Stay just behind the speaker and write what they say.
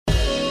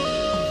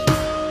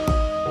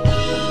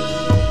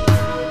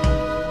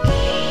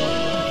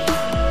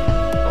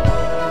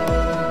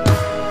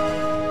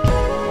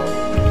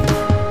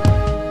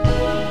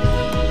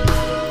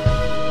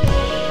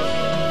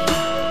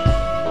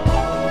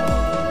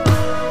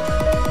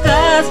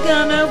God's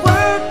gonna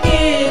work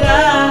it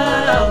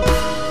out.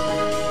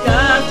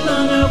 God's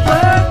gonna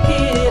work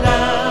it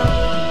out.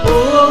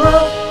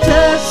 Oh,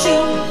 just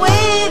you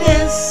wait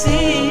and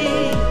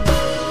see.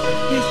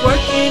 He's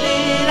working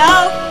it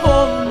out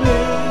for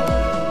me.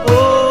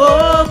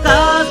 Oh,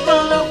 God's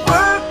gonna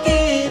work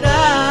it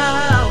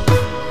out.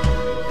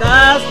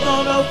 God's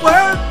gonna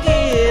work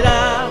it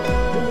out.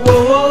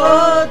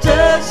 Oh,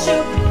 just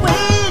you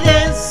wait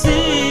and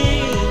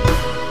see.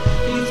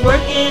 He's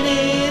working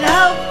it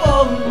out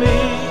for me.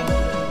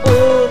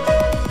 Oh,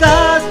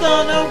 God's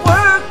gonna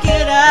work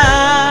it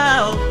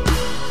out.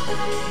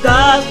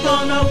 God's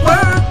gonna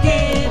work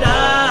it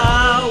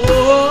out.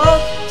 Oh,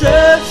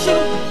 just you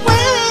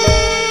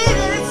wait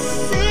and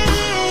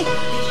see.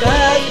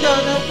 God's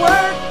gonna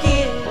work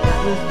it.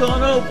 He's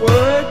gonna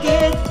work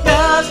it.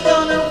 God's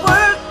gonna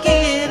work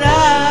it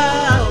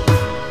out.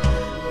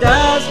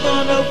 God's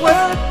gonna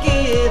work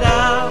it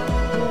out.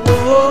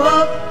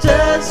 Oh,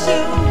 just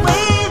you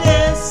wait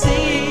and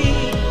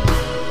see.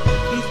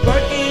 He's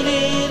working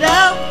it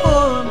out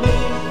for me.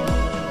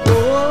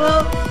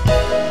 Oh,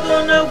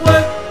 gonna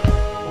work.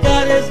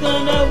 God is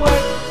gonna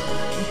work.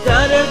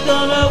 God is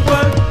gonna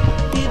work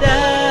it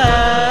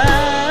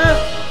out.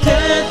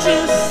 Can't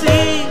you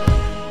see?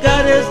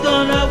 God is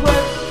gonna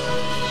work.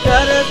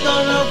 God is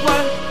gonna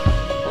work.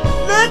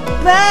 Look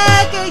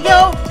back at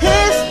your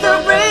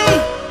history.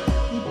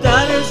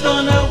 God is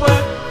gonna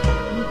work.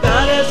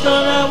 God is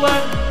gonna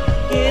work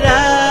it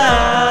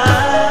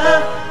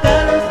out.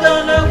 God is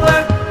gonna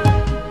work.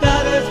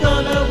 God is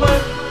gonna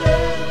work.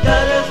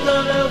 God is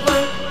gonna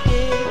work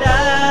it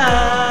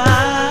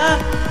out.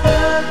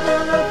 God's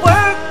gonna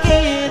work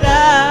it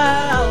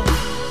out.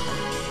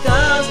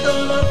 God's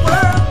gonna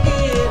work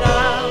it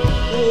out.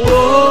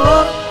 Oh,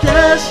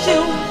 just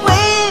you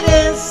wait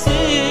and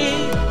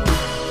see.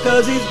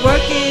 'Cause he's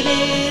working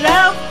it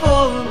out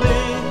for me.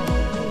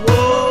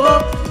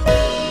 Oh,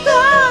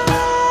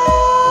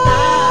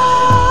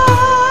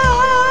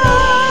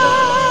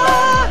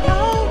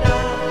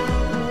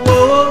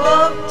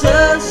 oh,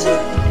 just you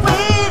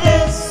wait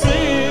and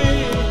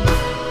see.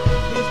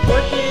 He's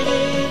working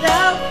it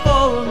out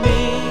for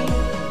me.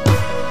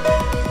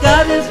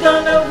 God is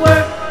gonna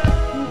work.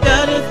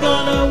 God is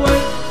gonna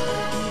work.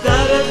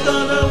 God is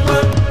gonna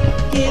work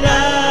it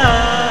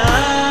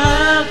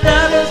out.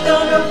 God is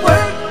gonna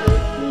work.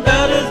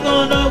 God is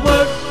gonna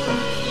work.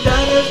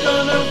 God is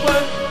gonna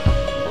work.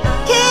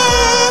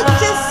 Can't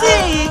you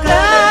see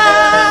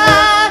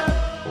God?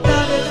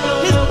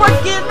 He's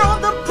working on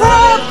the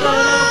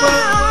problem.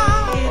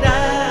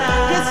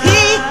 'Cause he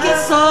can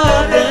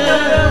solve it.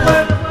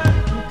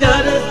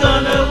 God is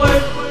gonna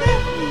work.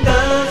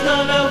 God is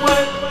gonna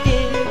work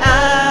it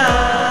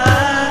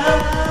out.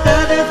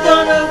 God is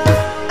gonna work.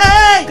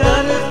 Hey,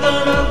 God is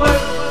gonna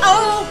work.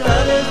 Oh,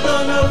 God is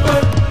gonna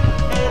work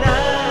it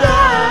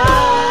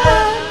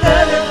out.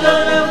 God is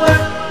gonna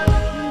work.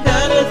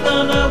 God is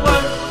gonna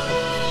work.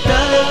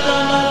 God is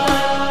gonna work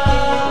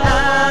it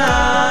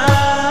out.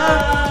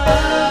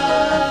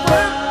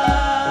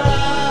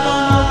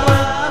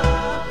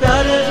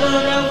 God is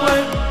gonna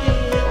work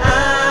it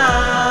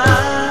out.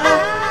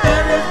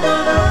 God is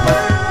gonna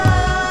work.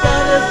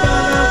 God is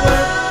gonna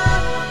work.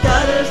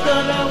 God is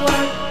gonna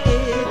work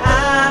it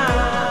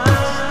out.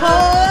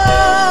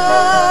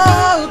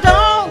 Hold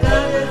on.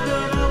 God is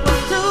gonna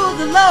work to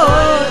the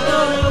Lord.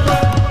 Gonna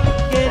work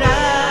it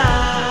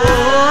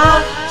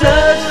out.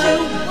 Just you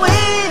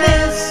wait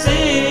and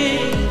see.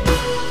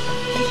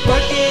 He's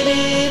working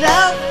it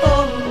out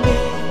for me.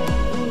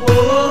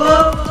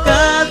 Oh,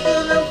 God's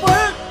gonna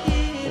work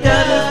it.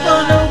 God is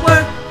gonna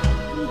work.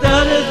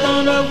 God is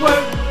gonna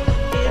work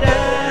it out.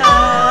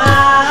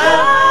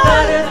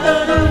 God is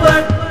gonna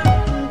work.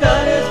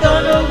 God is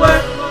gonna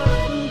work.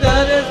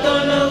 God is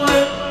gonna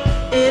work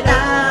it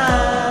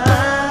out.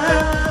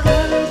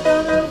 God is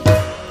gonna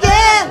work.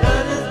 Yeah.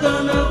 God is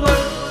gonna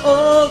work.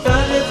 Oh,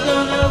 God is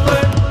gonna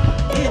work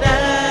it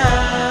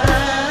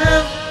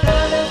out.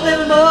 When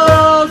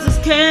Moses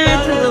came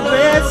to the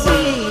Red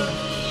Sea,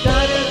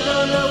 God is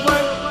gonna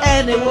work,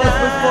 and it was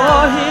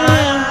before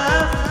him.